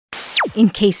in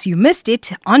case you missed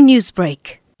it on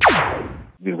Newsbreak.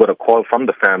 We've got a call from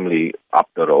the family up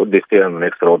the road. They stay on the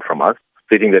next road from us,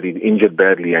 stating that he's injured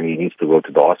badly and he needs to go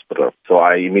to the hospital. So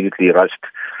I immediately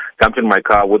jumped in my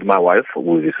car with my wife,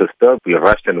 who is his sister. We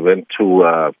rushed and went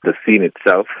to the scene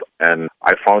itself, and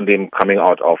I found him coming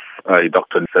out of a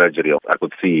doctor's surgery. I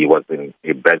could see he was in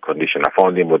a bad condition. I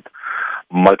found him with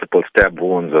multiple stab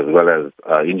wounds as well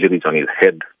as injuries on his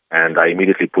head, and I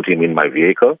immediately put him in my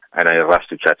vehicle and I rushed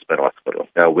to Chatsworth Hospital,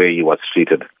 where he was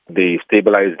treated. They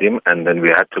stabilized him, and then we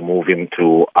had to move him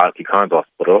to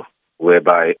Hospital,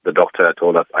 whereby the doctor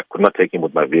told us I could not take him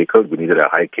with my vehicle. We needed a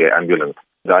high-care ambulance.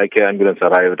 The high-care ambulance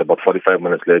arrived about 45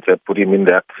 minutes later, put him in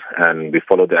that, and we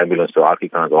followed the ambulance to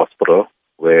Hospital,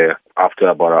 where after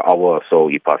about an hour or so,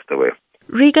 he passed away.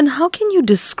 Reagan, how can you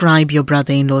describe your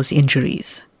brother-in-law's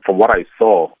injuries? From what I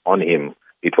saw on him,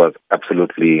 it was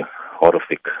absolutely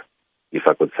horrific, if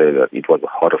I could say that. It was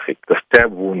horrific. The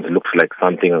stab wounds looked like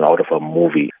something out of a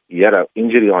movie. He had an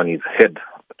injury on his head.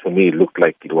 To me, it looked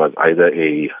like it was either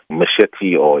a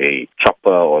machete or a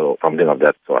chopper or something of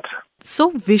that sort.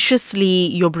 So viciously,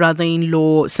 your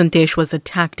brother-in-law, Suntesh, was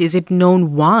attacked. Is it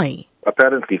known why?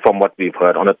 Apparently, from what we've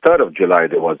heard, on the 3rd of July,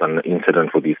 there was an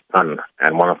incident with his son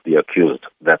and one of the accused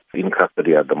that's in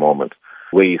custody at the moment,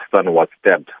 where his son was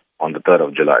stabbed on the 3rd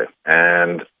of July.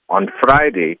 And on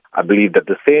Friday, I believe that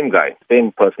the same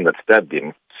person that stabbed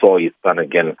him, saw his son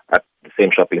again at the same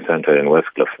shopping center in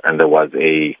Westcliff, and there was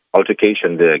a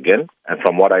altercation there again. And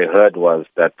from what I heard was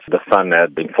that the son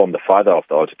had informed the father of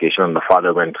the altercation, and the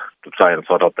father went to try and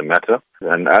sort out the matter.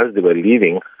 And as they were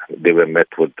leaving, they were met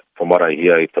with, from what I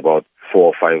hear, it's about 4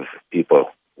 or 5 people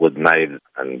with knives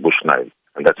and bush knives,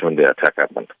 and that's when the attack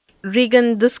happened.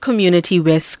 Reagan, this community,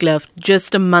 Westcliff,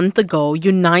 just a month ago,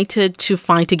 united to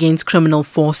fight against criminal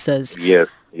forces. Yes.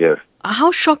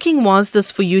 How shocking was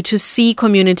this for you to see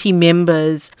community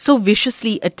members so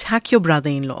viciously attack your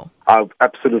brother-in-law? I'm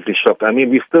absolutely shocked. I mean,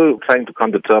 we're still trying to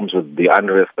come to terms with the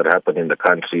unrest that happened in the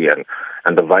country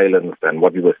and the violence and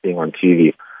what we were seeing on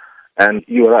TV. And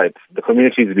you're right, the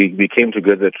communities, we came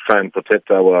together to try and protect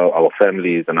our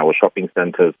families and our shopping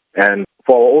centers. And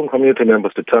for our own community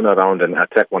members to turn around and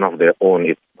attack one of their own,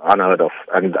 it's unheard of.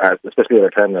 And especially at a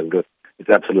time like this, it's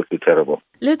absolutely terrible.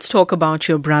 Let's talk about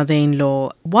your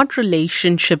brother-in-law. What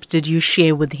relationships did you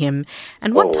share with him,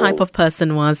 and what type of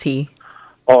person was he?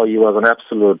 Oh, he was an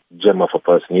absolute gem of a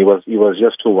person. He was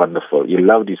just too wonderful. He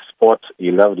loved his sport,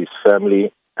 he loved his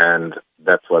family, and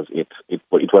that was it. It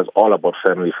was all about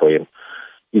family for him.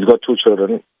 He's got 2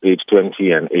 children, aged 20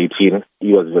 and 18.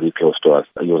 He was very close to us.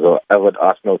 He was an avid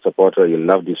Arsenal supporter. He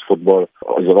loved his football.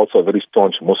 He was also a very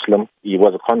staunch Muslim. He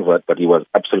was a convert, but he was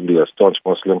absolutely a staunch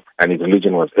Muslim, and his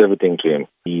religion was everything to him.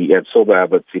 He had sober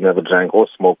habits. He never drank or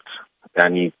smoked,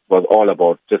 and he was all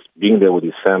about just being there with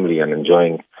his family and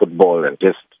enjoying football and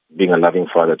just being a loving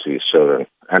father to his children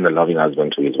and a loving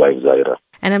husband to his wife, Zaira.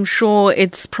 And I'm sure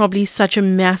it's probably such a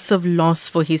massive loss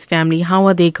for his family. How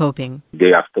are they coping?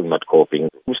 They are still not coping.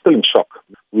 We're still in shock.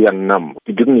 We are numb.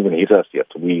 It didn't even hit us yet.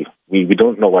 We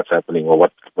don't know what's happening or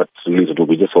what's really to do.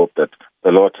 We just hope that the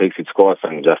law takes its course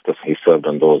and justice is served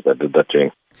on those that did that to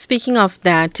him. Speaking of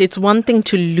that, it's one thing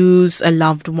to lose a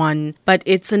loved one, but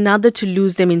it's another to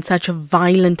lose them in such a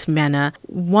violent manner.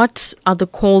 What are the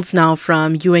calls now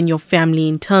from you and your family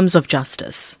in terms of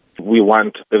justice? We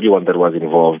want everyone that was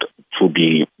involved to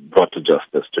be brought to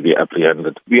justice, to be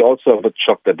apprehended. We also are a bit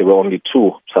shocked that there were only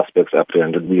 2 suspects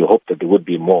apprehended. We hope that there would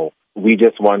be more. We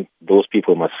just want those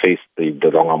people must face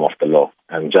the wrong arm of the law,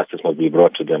 and justice must be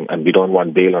brought to them. And we don't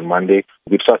want bail on Monday.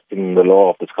 We trust in the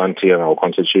law of this country and our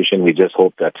constitution. We just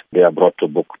hope that they are brought to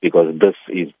book, because this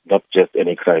is not just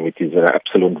any crime. It is an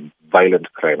absolute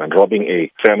violent crime. And robbing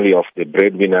a family of the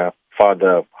breadwinner,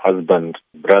 father, husband,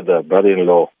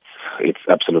 brother-in-law, it's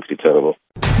absolutely terrible.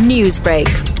 Newsbreak,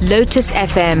 Lotus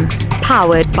FM,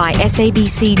 powered by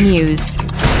SABC News.